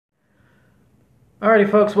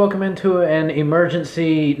Alrighty, folks, welcome into an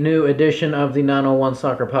emergency new edition of the 901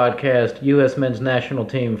 Soccer Podcast, U.S. Men's National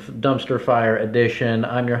Team Dumpster Fire Edition.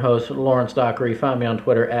 I'm your host, Lawrence Dockery. Find me on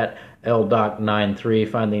Twitter at LDoc93.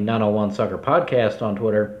 Find the 901 Soccer Podcast on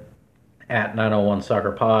Twitter at 901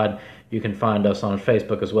 Soccer Pod. You can find us on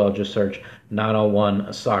Facebook as well. Just search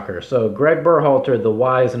 901 Soccer. So Greg Berhalter, the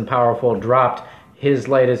wise and powerful, dropped his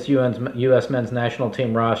latest U.S. Men's National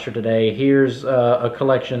Team roster today. Here's a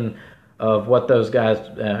collection of what those guys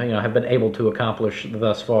have been able to accomplish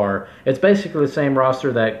thus far. It's basically the same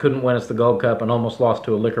roster that couldn't win us the Gold Cup and almost lost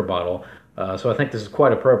to a liquor bottle. So I think this is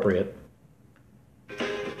quite appropriate.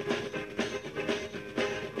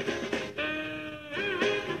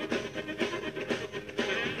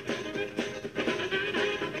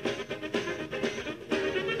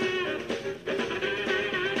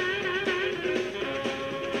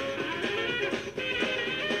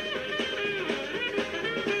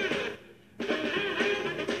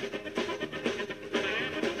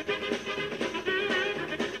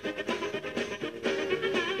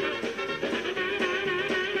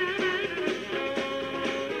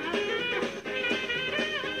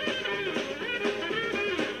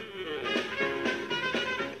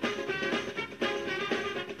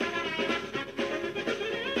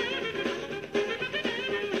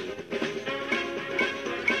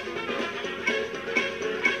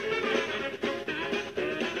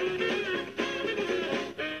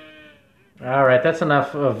 All right, that's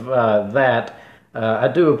enough of that. I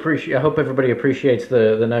hope everybody appreciates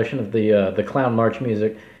the notion of the clown march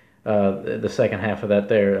music. The second half of that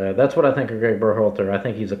there. That's what I think of Greg Berhalter. I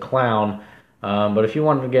think he's a clown. But if you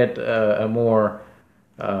wanted to get a more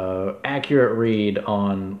accurate read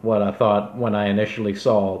on what I thought when I initially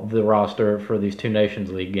saw the roster for these two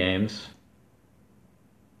Nations League games.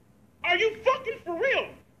 Are you fucking for real?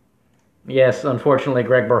 Yes, unfortunately,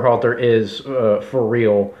 Greg Berhalter is for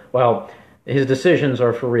real. Well, his decisions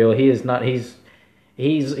are for real. He is not. He's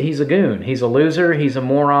a goon. He's a loser. He's a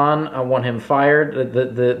moron. I want him fired.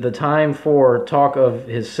 The time for talk of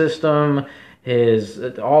his system,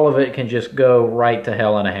 all of it can just go right to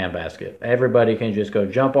hell in a handbasket. Everybody can just go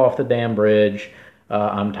jump off the damn bridge.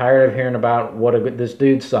 I'm tired of hearing about this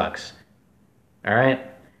dude sucks. All right,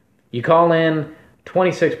 you call in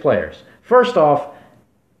 26 players. First off,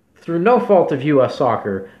 through no fault of U.S.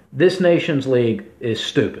 soccer, this Nations League is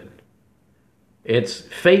stupid. It's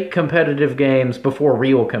fake competitive games before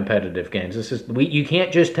real competitive games. You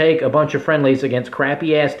can't just take a bunch of friendlies against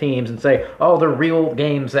crappy-ass teams and say, oh, they're real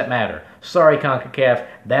games that matter. Sorry, CONCACAF,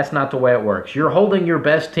 that's not the way it works. You're holding your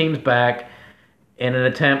best teams back in an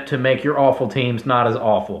attempt to make your awful teams not as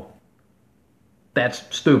awful. That's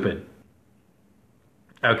stupid.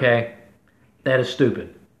 Okay? That is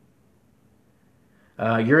stupid.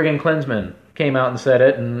 Jurgen Klinsmann came out and said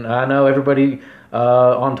it, and I know everybody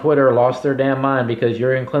on Twitter lost their damn mind because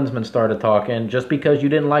Jurgen Klinsmann started talking. Just because you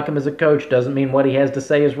didn't like him as a coach doesn't mean what he has to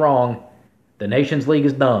say is wrong. The Nations League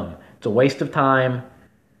is dumb. It's a waste of time.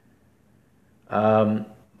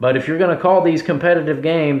 But if you're going to call these competitive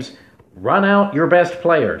games, run out your best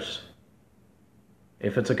players.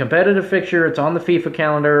 If it's a competitive fixture, it's on the FIFA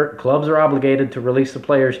calendar, clubs are obligated to release the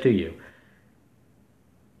players to you.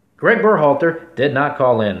 Greg Berhalter did not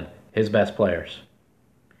call in his best players.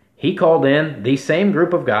 He called in the same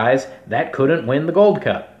group of guys that couldn't win the Gold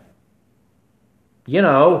Cup. You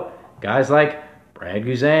know, guys like Brad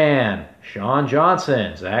Guzan, Sean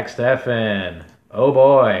Johnson, Zach Steffen. Oh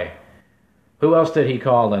boy. Who else did he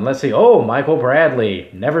call in? Let's see. Oh, Michael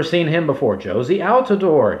Bradley. Never seen him before. Josie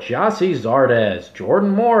Altidore, Jossie Zardes,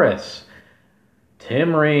 Jordan Morris,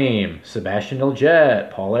 Tim Ream, Sebastian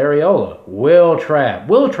Iljet, Paul Areola, Will Trapp.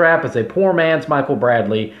 Will Trapp is a poor man's Michael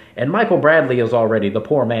Bradley, and Michael Bradley is already the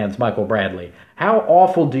poor man's Michael Bradley. How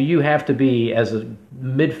awful do you have to be as a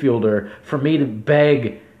midfielder for me to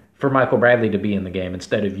beg for Michael Bradley to be in the game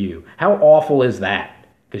instead of you? How awful is that?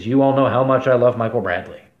 Because you all know how much I love Michael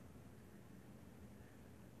Bradley.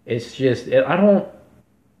 It's just, I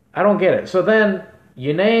don't get it. So then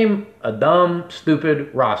you name a dumb,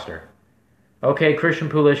 stupid roster. Okay, Christian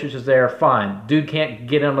Pulisic is there, fine. Dude can't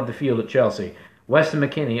get onto the field at Chelsea. Weston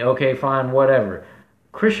McKennie, okay, fine, whatever.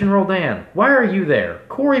 Christian Roldan, why are you there?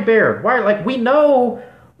 Corey Baird, we know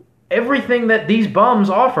everything that these bums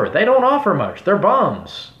offer. They don't offer much. They're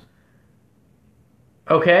bums.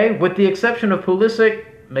 Okay, with the exception of Pulisic,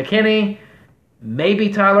 McKennie, maybe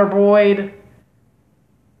Tyler Boyd.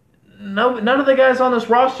 No, none of the guys on this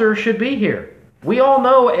roster should be here. We all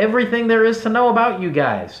know everything there is to know about you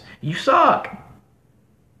guys. You suck.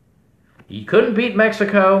 You couldn't beat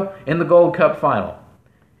Mexico in the Gold Cup final.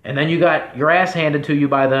 And then you got your ass handed to you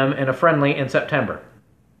by them in a friendly in September.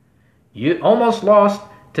 You almost lost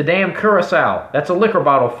to damn Curacao. That's a liquor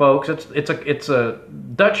bottle, folks. It's a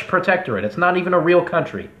Dutch protectorate. It's not even a real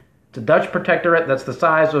country. It's a Dutch protectorate that's the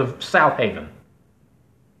size of South Haven.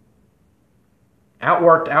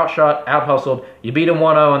 Outworked, outshot, outhustled. You beat him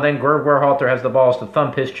 1-0, and then Greg Berhalter has the balls to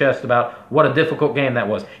thump his chest about what a difficult game that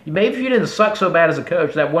was. Maybe if you didn't suck so bad as a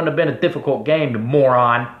coach, that wouldn't have been a difficult game, you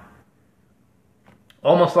moron.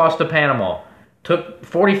 Almost lost to Panama. Took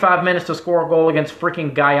 45 minutes to score a goal against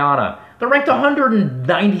freaking Guyana. They're ranked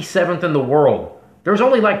 197th in the world. There's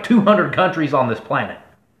only like 200 countries on this planet.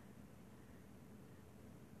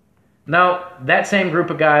 Now, that same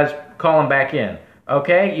group of guys call him back in.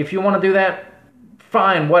 Okay, if you want to do that,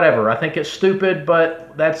 fine, whatever. I think it's stupid,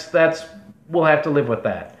 but that's we'll have to live with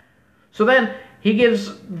that. So then he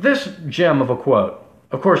gives this gem of a quote.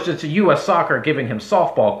 Of course, it's a U.S. Soccer giving him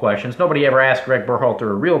softball questions. Nobody ever asked Greg Berhalter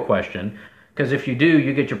a real question, because if you do,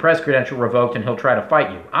 you get your press credential revoked and he'll try to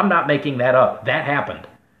fight you. I'm not making that up. That happened.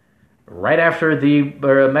 Right after the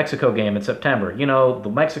Mexico game in September. You know, the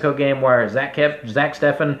Mexico game where Zach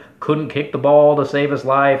Steffen couldn't kick the ball to save his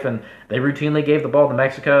life, and they routinely gave the ball to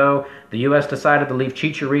Mexico. The U.S. decided to leave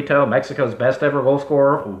Chicharito, Mexico's best ever goal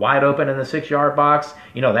scorer, wide open in the 6-yard box.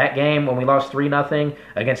 You know, that game when we lost 3-0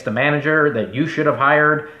 against a manager that you should have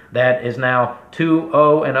hired that is now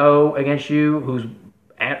 2-0-0 against you, who's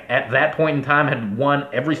at that point in time had won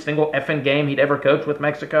every single effing game he'd ever coached with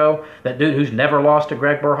Mexico. That dude who's never lost to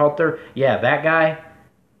Greg Berhalter. Yeah, that guy.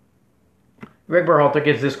 Greg Berhalter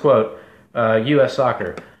gives this quote, U.S.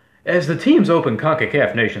 Soccer. As the teams open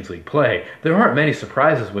CONCACAF Nations League play, there aren't many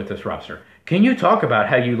surprises with this roster. Can you talk about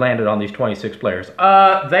how you landed on these 26 players?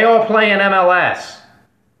 They all play in MLS.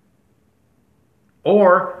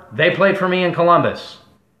 Or they played for me in Columbus.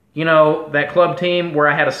 You know, that club team where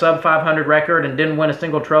I had a sub-500 record and didn't win a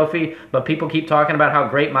single trophy, but people keep talking about how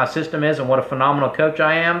great my system is and what a phenomenal coach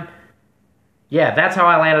I am. Yeah, that's how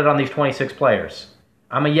I landed on these 26 players.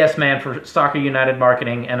 I'm a yes man for Soccer United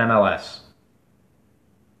Marketing and MLS.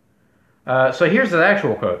 So here's the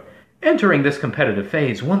actual quote. Entering this competitive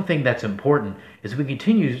phase, one thing that's important is we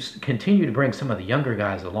continue to bring some of the younger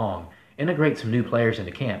guys along, integrate some new players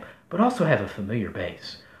into camp, but also have a familiar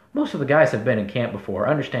base. Most of the guys have been in camp before,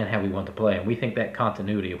 understand how we want to play, and we think that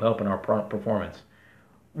continuity will help in our performance.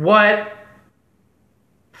 What?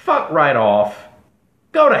 Fuck right off.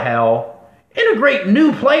 Go to hell. Integrate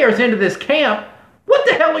new players into this camp? What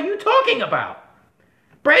the hell are you talking about?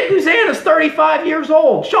 Brad Guzan is 35 years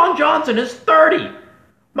old. Sean Johnson is 30.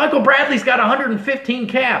 Michael Bradley's got 115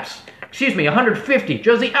 caps. Excuse me, 150.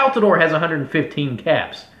 Josie Altidore has 115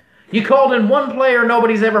 caps. You called in one player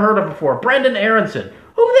nobody's ever heard of before, Brendan Aronson.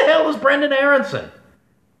 Who the hell is Brendan Aronson?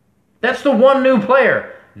 That's the one new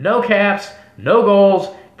player. No caps, no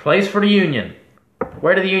goals, plays for the Union.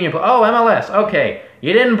 Where did the Union play? Oh, MLS. Okay.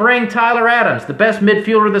 You didn't bring Tyler Adams, the best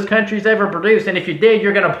midfielder this country's ever produced, and if you did,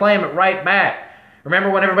 you're going to play him right back. Remember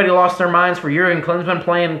when everybody lost their minds for Jurgen Klinsmann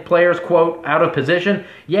playing players, quote, out of position?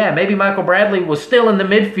 Yeah, maybe Michael Bradley was still in the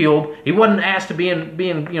midfield. He wasn't asked to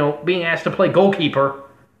being asked to play goalkeeper.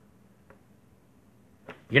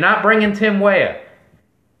 You're not bringing Tim Weah.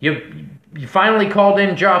 You finally called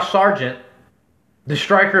in Josh Sargent, the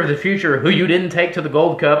striker of the future, who you didn't take to the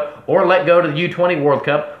Gold Cup or let go to the U20 World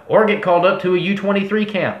Cup or get called up to a U23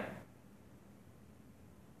 camp.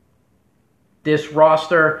 This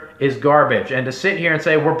roster is garbage. And to sit here and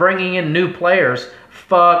say, we're bringing in new players,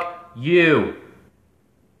 fuck you.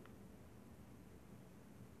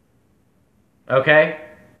 Okay?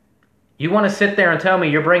 You want to sit there and tell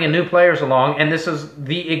me you're bringing new players along, and this is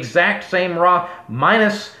the exact same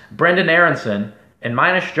minus Brendan Aronson and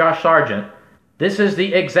minus Josh Sargent. This is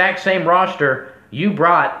the exact same roster you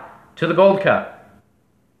brought to the Gold Cup.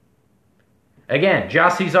 Again,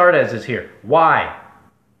 Jossie Zardes is here. Why?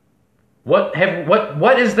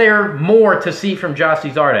 What is there more to see from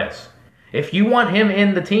Jossie Zardes? If you want him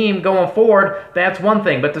in the team going forward, that's one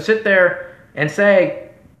thing. But to sit there and say,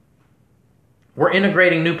 we're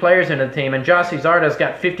integrating new players into the team, and Jossie Zardes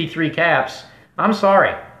got 53 caps, I'm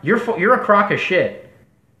sorry. You're a crock of shit.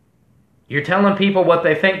 You're telling people what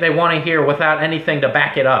they think they want to hear without anything to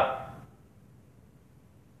back it up.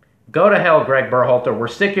 Go to hell, Greg Berhalter. We're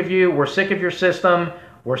sick of you. We're sick of your system.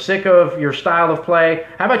 We're sick of your style of play.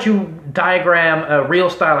 How about you diagram a real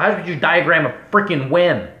style? How about you diagram a freaking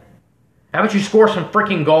win? How about you score some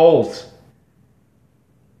freaking goals?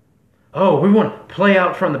 Oh, we want to play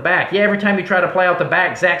out from the back. Yeah, every time you try to play out the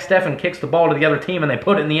back, Zach Steffen kicks the ball to the other team and they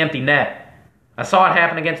put it in the empty net. I saw it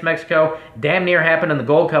happen against Mexico. Damn near happened in the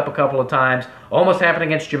Gold Cup a couple of times. Almost happened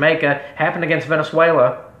against Jamaica. Happened against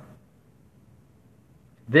Venezuela.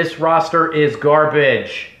 This roster is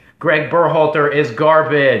garbage. Greg Berhalter is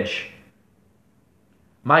garbage.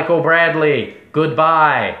 Michael Bradley,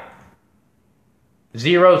 goodbye.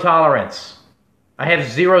 Zero tolerance. I have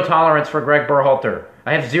zero tolerance for Greg Berhalter.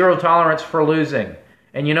 I have zero tolerance for losing.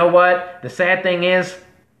 And you know what? The sad thing is,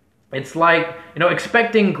 it's like,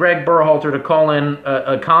 expecting Greg Berhalter to call in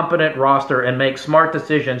a competent roster and make smart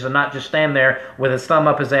decisions and not just stand there with his thumb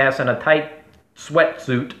up his ass in a tight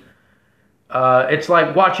sweatsuit. It's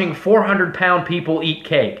like watching 400-pound people eat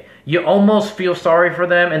cake. You almost feel sorry for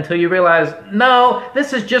them until you realize, no,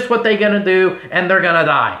 this is just what they're going to do, and they're going to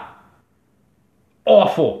die.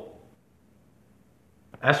 Awful.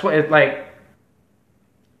 That's what it's like.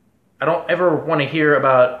 I don't ever want to hear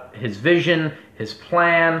about his vision, his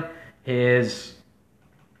plan, his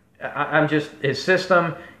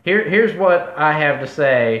system. Here's what I have to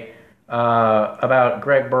say about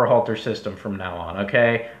Greg Berhalter's system from now on,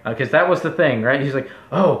 okay? Because that was the thing, right? He's like,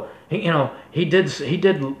 oh, he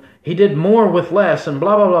did more with less, and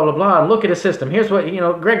blah blah blah blah blah. And look at his system. Here's what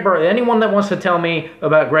anyone that wants to tell me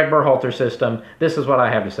about Greg Berhalter's system, this is what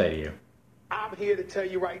I have to say to you. I'm here to tell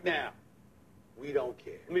you right now, we don't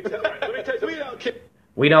care. Let me tell you, we don't care.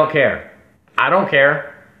 We don't care. I don't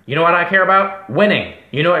care. You know what I care about? Winning.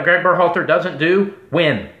 You know what Greg Berhalter doesn't do?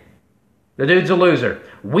 Win. The dude's a loser.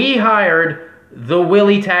 We hired the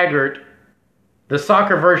Willie Taggart, the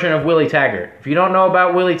soccer version of Willie Taggart. If you don't know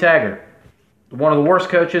about Willie Taggart, one of the worst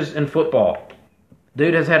coaches in football.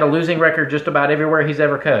 Dude has had a losing record just about everywhere he's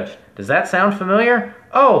ever coached. Does that sound familiar?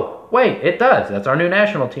 Oh, wait, it does. That's our new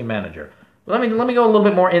national team manager. Let me go a little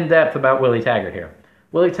bit more in depth about Willie Taggart here.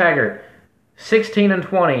 Willie Taggart,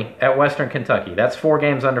 16-20 at Western Kentucky. That's 4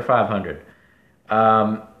 games under 500.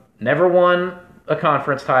 Never won a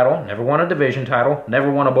conference title, never won a division title,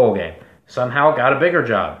 never won a bowl game. Somehow got a bigger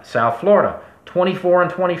job. South Florida,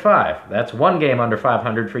 24-25. That's 1 game under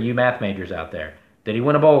 500 for you math majors out there. Did he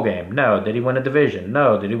win a bowl game? No. Did he win a division?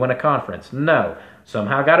 No. Did he win a conference? No.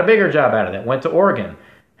 Somehow got a bigger job out of that. Went to Oregon.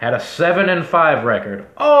 Had a 7-5 record.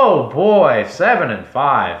 Oh boy,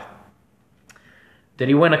 7-5. Did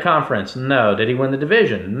he win a conference? No. Did he win the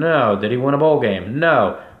division? No. Did he win a bowl game?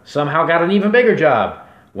 No. Somehow got an even bigger job.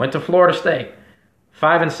 Went to Florida State.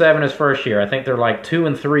 5-7 his first year. I think they're like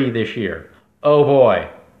 2-3 this year. Oh boy.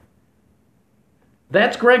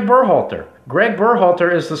 That's Greg Berhalter. Greg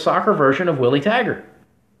Berhalter is the soccer version of Willie Taggart.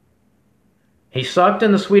 He sucked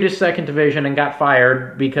in the Swedish second division and got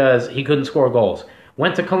fired because he couldn't score goals.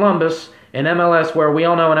 Went to Columbus in MLS, where we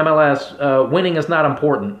all know in MLS, winning is not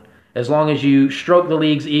important. As long as you stroke the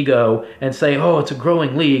league's ego and say, oh, it's a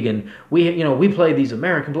growing league, and we play these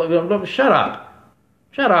American players. Shut up.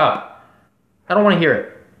 Shut up. I don't want to hear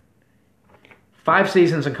it. 5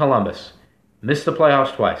 seasons in Columbus. Missed the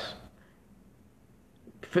playoffs twice.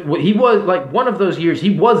 He was, like, one of those years,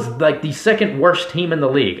 he was, like, the second worst team in the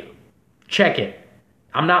league. Check it.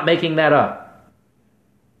 I'm not making that up.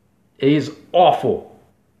 It is awful.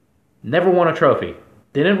 Never won a trophy.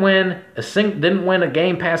 Didn't win a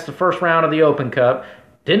game past the first round of the Open Cup.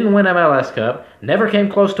 Didn't win MLS Cup. Never came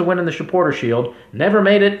close to winning the Supporter Shield. Never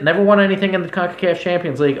made it. Never won anything in the CONCACAF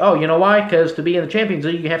Champions League. Oh, you know why? Because to be in the Champions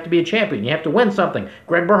League, you have to be a champion. You have to win something.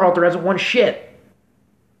 Greg Berhalter hasn't won shit.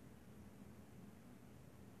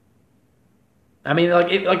 I mean,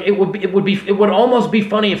 it would almost be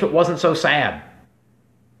funny if it wasn't so sad.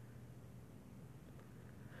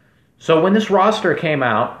 So when this roster came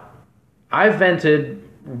out, I vented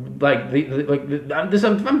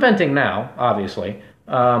I'm venting now, obviously.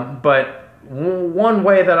 But one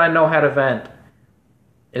way that I know how to vent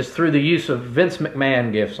is through the use of Vince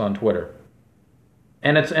McMahon gifs on Twitter.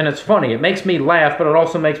 And it's funny. It makes me laugh, but it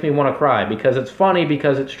also makes me want to cry because it's funny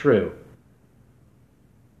because it's true.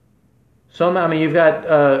 So, I mean, you've got,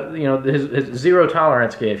 his zero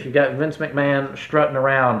tolerance gif. You've got Vince McMahon strutting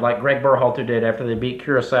around like Greg Berhalter did after they beat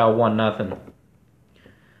Curaçao 1-0.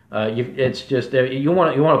 It's just you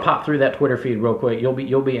want to pop through that Twitter feed real quick.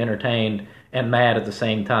 You'll be entertained and mad at the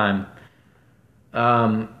same time.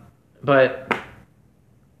 But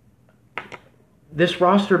this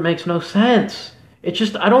roster makes no sense. It's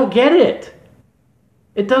just I don't get it.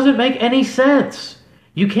 It doesn't make any sense.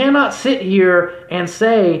 You cannot sit here and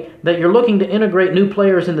say that you're looking to integrate new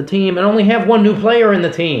players in the team and only have one new player in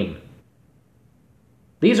the team.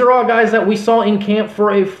 These are all guys that we saw in camp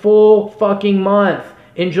for a full fucking month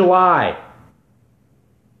in July.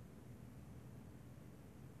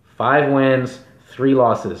 5 wins, 3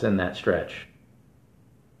 losses in that stretch.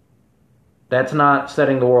 That's not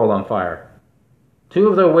setting the world on fire. 2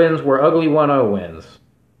 of their wins were ugly 1-0 wins.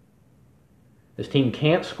 This team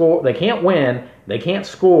can't score. They can't win. They can't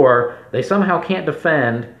score. They somehow can't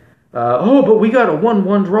defend. But we got a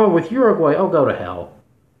 1-1 draw with Uruguay. Oh, go to hell.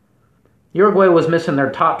 Uruguay was missing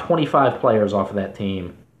their top 25 players off of that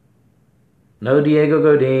team. No Diego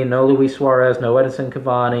Godin, no Luis Suarez, no Edison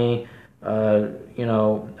Cavani.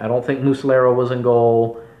 I don't think Muslera was in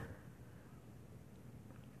goal.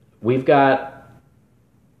 We've got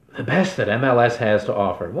the best that MLS has to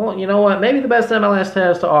offer. Well, you know what? Maybe the best MLS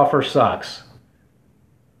has to offer sucks.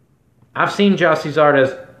 I've seen Gyasi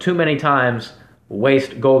Zardes too many times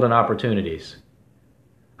waste golden opportunities.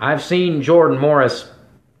 I've seen Jordan Morris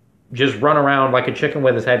just run around like a chicken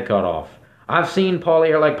with his head cut off. I've seen Paul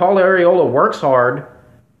Arriola works hard.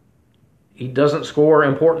 He doesn't score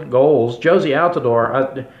important goals. Josie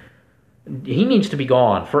Altidore, he needs to be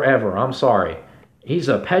gone forever. I'm sorry. He's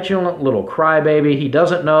a petulant little crybaby. He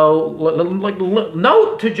doesn't know.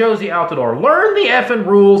 Note to Josie Altidore, learn the effing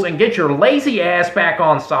rules and get your lazy ass back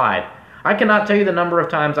on side. I cannot tell you the number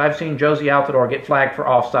of times I've seen Josie Altidore get flagged for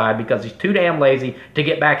offside because he's too damn lazy to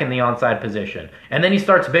get back in the onside position. And then he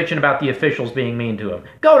starts bitching about the officials being mean to him.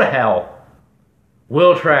 Go to hell.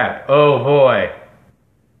 Will Trapp, oh boy.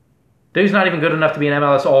 Dude's not even good enough to be an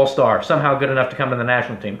MLS All-Star. Somehow good enough to come to the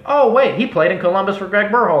national team. Oh, wait, he played in Columbus for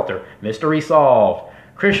Greg Berhalter. Mystery solved.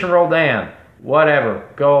 Christian Roldan, whatever,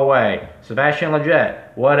 go away. Sebastian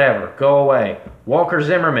Lletget, whatever, go away. Walker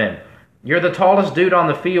Zimmerman, you're the tallest dude on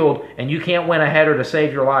the field, and you can't win a header to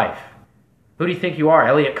save your life. Who do you think you are,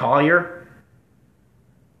 Elliot Collier?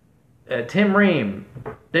 Tim Ream,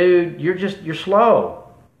 dude, you're slow.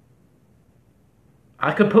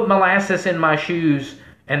 I could put molasses in my shoes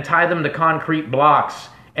and tie them to concrete blocks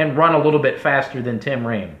and run a little bit faster than Tim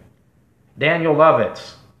Ream. Daniel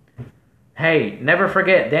Lovitz. Hey, never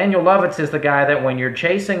forget, Daniel Lovitz is the guy that when you're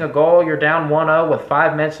chasing a goal, you're down 1-0 with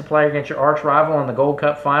 5 minutes to play against your arch rival in the Gold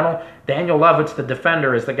Cup final. Daniel Lovitz, the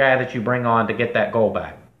defender, is the guy that you bring on to get that goal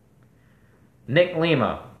back. Nick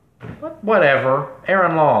Lima. Whatever.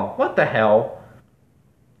 Aaron Long. What the hell?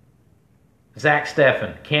 Zach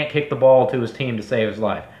Steffen. Can't kick the ball to his team to save his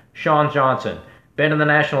life. Sean Johnson. Been in the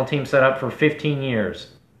national team setup for 15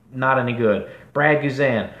 years. Not any good. Brad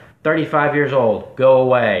Guzan. 35 years old. Go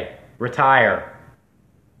away. Retire.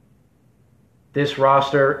 This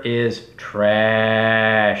roster is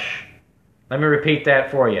trash. Let me repeat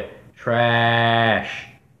that for you. Trash.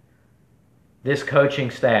 This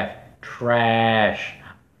coaching staff, trash.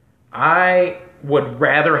 I would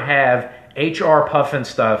rather have H.R.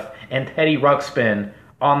 Pufnstuf and Teddy Ruxpin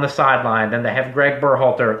on the sideline than to have Greg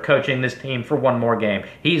Berhalter coaching this team for one more game.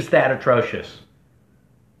 He's that atrocious.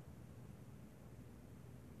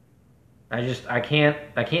 I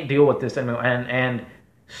can't deal with this anymore. And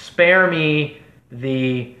spare me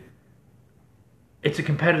the it's a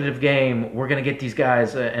competitive game. We're going to get these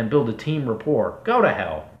guys and build a team rapport. Go to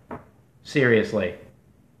hell. Seriously.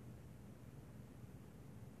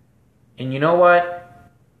 And you know what?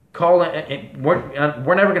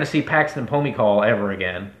 We're never going to see Paxton Pomykal ever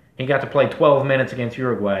again. He got to play 12 minutes against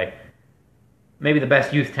Uruguay. Maybe the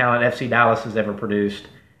best youth talent FC Dallas has ever produced.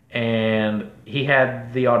 And he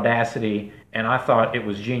had the audacity, and I thought it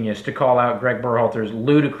was genius, to call out Greg Berhalter's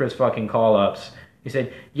ludicrous fucking call-ups. He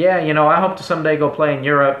said, yeah, I hope to someday go play in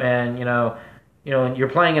Europe, and, you're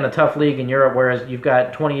playing in a tough league in Europe, whereas you've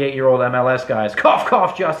got 28-year-old MLS guys. Cough,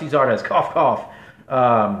 cough, Gyasi Zardes. Cough, cough.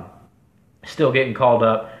 Still getting called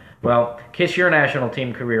up. Well, kiss your national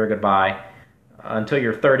team career goodbye until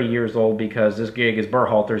you're 30 years old, because this gig is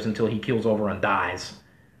Berhalter's until he keels over and dies.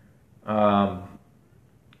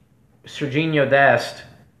 Serginho Dest,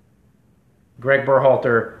 Greg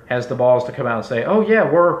Berhalter has the balls to come out and say, oh yeah,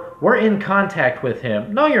 we're in contact with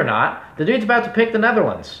him. No, you're not. The dude's about to pick the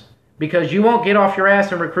Netherlands because you won't get off your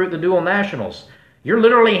ass and recruit the dual nationals. You're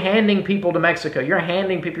literally handing people to Mexico.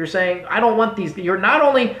 You're saying, I don't want these. You're not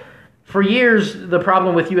only... For years, the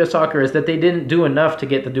problem with U.S. soccer is that they didn't do enough to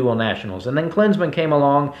get the dual nationals. And then Klinsmann came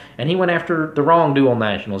along, and he went after the wrong dual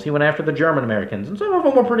nationals. He went after the German Americans, and some of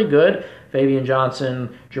them were pretty good. Fabian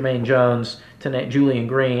Johnson, Jermaine Jones, Julian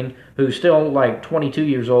Green, who's still like 22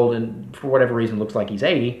 years old and for whatever reason looks like he's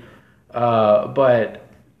 80. But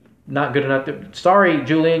not good enough. Sorry,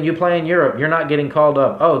 Julian, you play in Europe. You're not getting called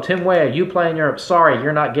up. Oh, Tim Weah, you play in Europe. Sorry,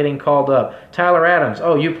 you're not getting called up. Tyler Adams,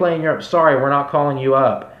 oh, you play in Europe. Sorry, we're not calling you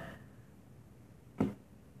up.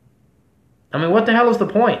 I mean, what the hell is the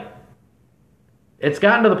point? It's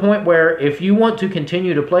gotten to the point where if you want to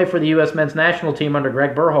continue to play for the U.S. men's national team under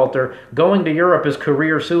Greg Berhalter, going to Europe is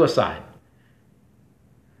career suicide.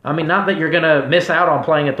 I mean, not that you're going to miss out on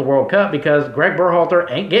playing at the World Cup, because Greg Berhalter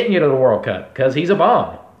ain't getting you to the World Cup because he's a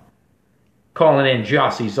bum. Calling in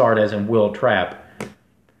Gyasi Zardes and Will Trapp.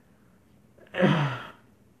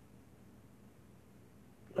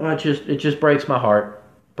 It just breaks my heart.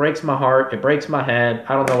 Breaks my heart. It breaks my head.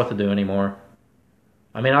 I don't know what to do anymore.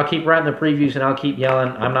 I mean, I'll keep writing the previews and I'll keep yelling,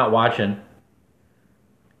 I'm not watching.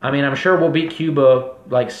 I mean, I'm sure we'll beat Cuba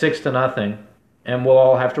like 6-0, and we'll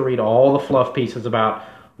all have to read all the fluff pieces about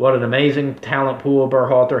what an amazing talent pool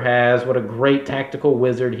Berhalter has, what a great tactical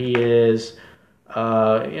wizard he is.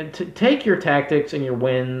 Take your tactics and your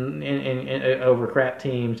win over crap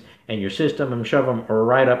teams and your system and shove them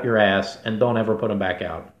right up your ass, and don't ever put them back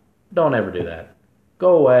out. Don't ever do that.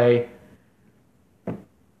 Go away.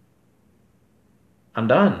 I'm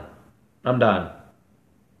done.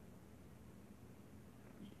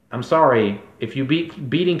 I'm sorry. If you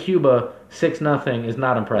beating Cuba 6-0 is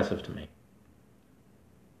not impressive to me.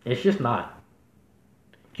 It's just not.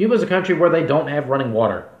 Cuba's a country where they don't have running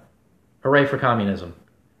water. Hooray for communism.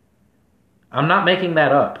 I'm not making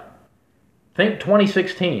that up. Think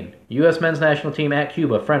 2016, U.S. men's national team at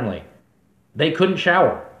Cuba, friendly. They couldn't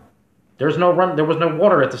shower. There was no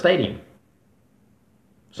water at the stadium.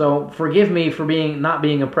 So forgive me for not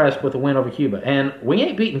being impressed with the win over Cuba. And we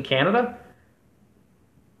ain't beaten Canada.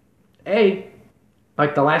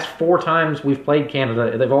 Like the last 4 times we've played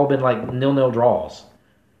Canada, they've all been like 0-0 draws.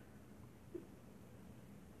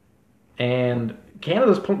 And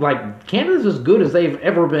Canada's as good as they've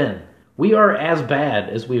ever been. We are as bad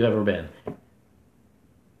as we've ever been.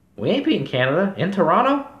 We ain't beating Canada in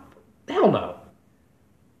Toronto? Hell no.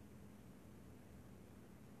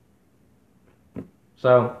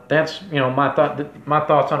 So that's my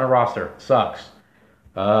thoughts on a roster. Sucks.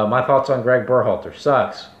 My thoughts on Greg Berhalter.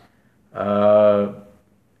 Sucks.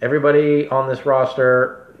 Everybody on this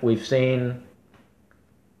roster we've seen.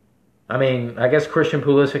 I mean, I guess Christian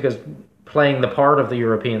Pulisic is playing the part of the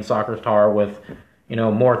European soccer star with,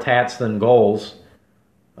 more tats than goals,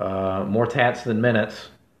 more tats than minutes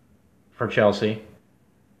for Chelsea.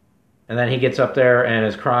 And then he gets up there and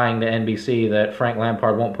is crying to NBC that Frank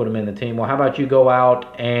Lampard won't put him in the team. Well, how about you go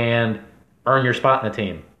out and earn your spot in the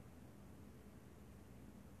team?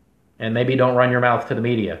 And maybe don't run your mouth to the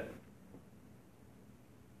media.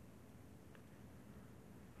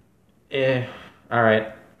 All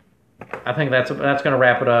right. I think that's going to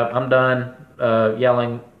wrap it up. I'm done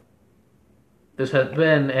yelling. This has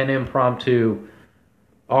been an impromptu,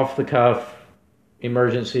 off-the-cuff,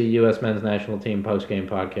 emergency U.S. men's national team post-game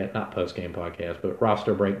podcast. Not post-game podcast, but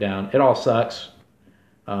roster breakdown. It all sucks.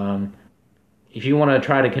 If you want to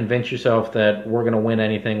try to convince yourself that we're going to win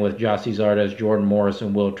anything with Jossie Zardes, Jordan Morris,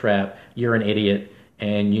 and Will Trapp, you're an idiot,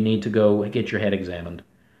 and you need to go get your head examined.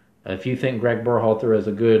 If you think Greg Berhalter is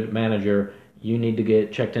a good manager, you need to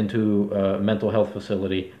get checked into a mental health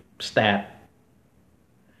facility. Stat.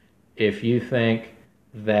 If you think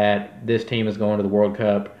that this team is going to the World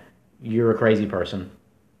Cup, you're a crazy person.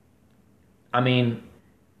 I mean,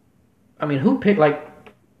 who picked,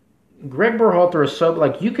 Greg Berhalter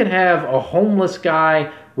is you could have a homeless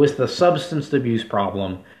guy with the substance abuse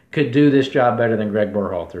problem could do this job better than Greg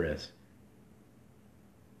Berhalter is.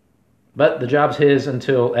 But the job's his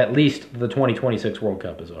until at least the 2026 World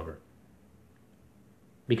Cup is over.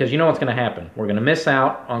 Because you know what's going to happen. We're going to miss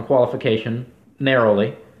out on qualification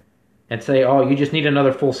narrowly and say, you just need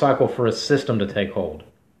another full cycle for a system to take hold.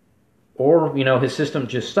 Or, his system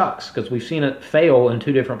just sucks because we've seen it fail in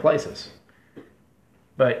 2 different places.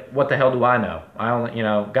 But what the hell do I know? I only,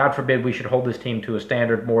 God forbid we should hold this team to a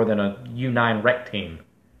standard more than a U9 rec team.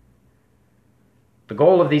 The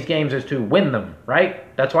goal of these games is to win them,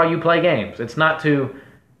 right? That's why you play games. It's not to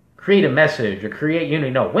create a message or create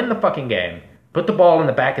unity. No, win the fucking game. Put the ball in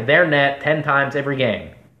the back of their net 10 times every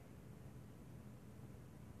game.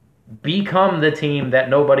 Become the team that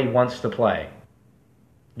nobody wants to play.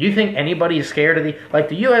 You think anybody is scared of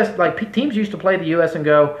the U.S., teams used to play the U.S. and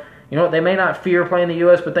go, they may not fear playing the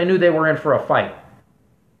U.S., but they knew they were in for a fight.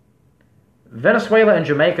 Venezuela and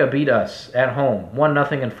Jamaica beat us at home,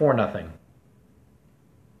 1-0 and 4-0.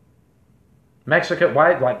 Mexico,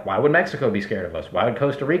 why would Mexico be scared of us? Why would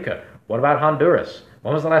Costa Rica? What about Honduras?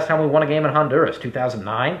 When was the last time we won a game in Honduras?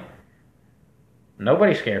 2009?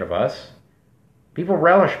 Nobody's scared of us. People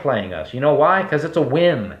relish playing us. You know why? Because it's a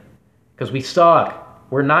win. Because we suck.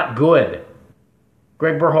 We're not good.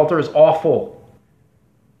 Greg Berhalter is awful.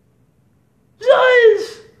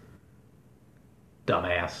 Zuz!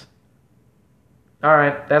 Dumbass. All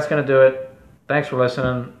right, that's going to do it. Thanks for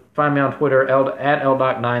listening. Find me on Twitter at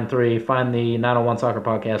LDoc93. Find the 901 Soccer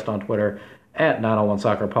Podcast on Twitter at 901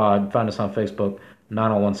 Soccer Pod. Find us on Facebook,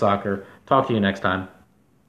 901 Soccer. Talk to you next time.